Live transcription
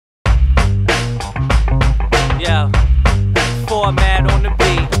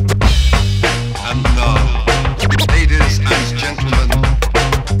gentlemen.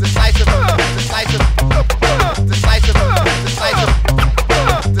 Decisive, decisive, decisive, decisive,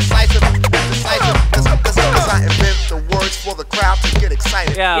 decisive, decisive. Cause I invent the words for the crowd to get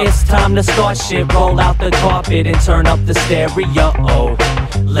excited. Yeah. It's time to start shit, roll out the carpet and turn up the stereo.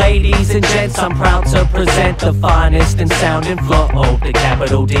 Ladies and gents, I'm proud to present the finest in sound and flow. The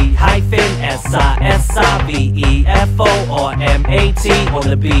capital D hyphen S-I-S-I-V-E-F-O-R-M-A-T on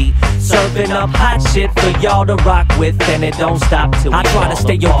the beat. Serving up hot shit for y'all to rock with, and it don't stop till I try to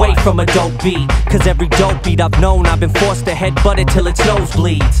stay away from a dope beat, cause every dope beat I've known, I've been forced to headbutt it till its nose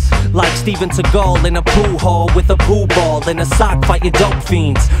bleeds. Like Steven Seagal in a pool hall with a pool ball and a sock fighting dope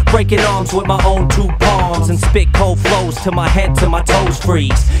fiends. Breaking arms with my own two palms and spit cold flows till my head to my toes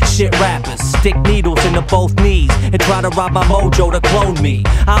freeze. Shit rappers stick needles into both knees and try to rob my mojo to clone me.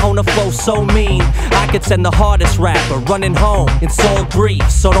 I own a flow so mean I could send the hardest rapper running home in soul grief.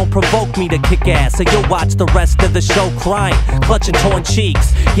 So don't provoke me to kick ass or you'll watch the rest of the show crying, clutching torn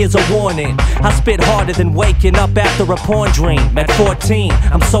cheeks. Here's a warning, I spit harder than waking up after a porn dream. At 14,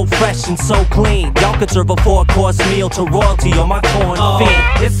 I'm so fresh and so clean, y'all could serve a 4-course meal to royalty on my corn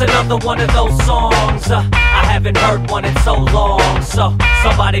feet. It's another one of those songs, I haven't heard one in so long. So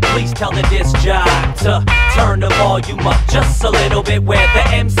somebody please tell the disc jock to turn the volume up just a little bit, where the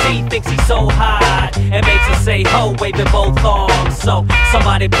MC thinks he's so hot and makes us say ho, waving both arms. So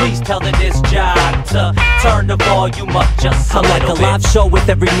somebody please tell the disc jock to turn the volume up just a little bit. I like a live show with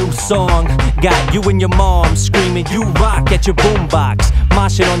every new song. Got you and your mom screaming you rock at your boombox,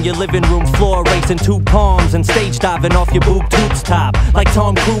 moshing on your living room floor, raising two palms and stage diving off your boob tubes top like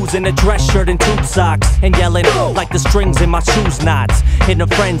Tom Cruise in a dress shirt and tube socks, and yelling like the strings in my shoes knots. In a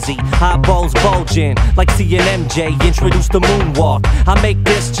frenzy, eyeballs bulging like C&MJ introduced the moonwalk. I make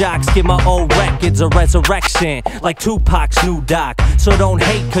disc jocks give my old records a resurrection like Tupac's new doc. So don't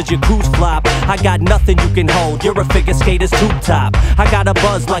hate cause your crews flop, I got nothing you can hold, you're a figure skater's tube top. I got a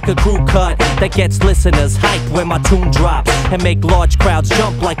buzz like a crew cut that gets listeners hyped when my tune drops, and make large crowds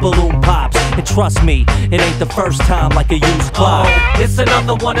jump like balloon pops. And trust me, it ain't the first time like a used clock. It's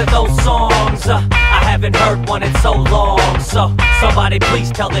another one of those songs, I haven't heard one in so long. So somebody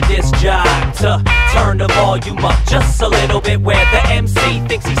please tell the disc jock to turn the volume up just a little bit, where the MC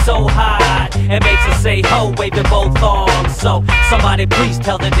thinks he's so hot and makes us say ho, waving both arms. So somebody please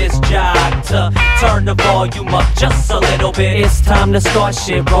tell the disc jock to turn the volume up just a little bit. It's time to start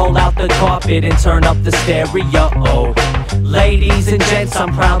shit, roll out the carpet and turn up the stereo. Ladies and gents,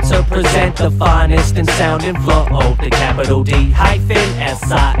 I'm proud to present the finest in sound and flow. The capital D hyphen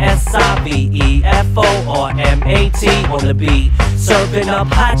S-I-S-I-V-E-F-O-R-M-A-T on the beat. Serving up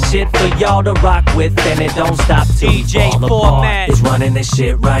hot shit for y'all to rock with, and it don't stop till DJ Format is running this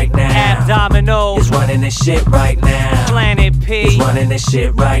shit right now. Abdomino is running this shit right now. Planet P is running this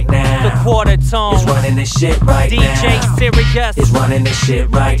shit right now. The Quarter Tone is running this shit right now. DJ Sirius is running this shit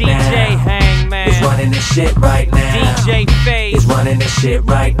right now. DJ Hangman is running this shit right now. DJ Faze is running this shit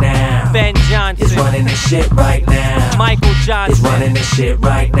right now. Ben Johnson is running this shit right now. Michael Johnson is running this shit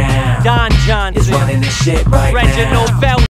right now. Don Johnson is running this shit right now. Reginald Bell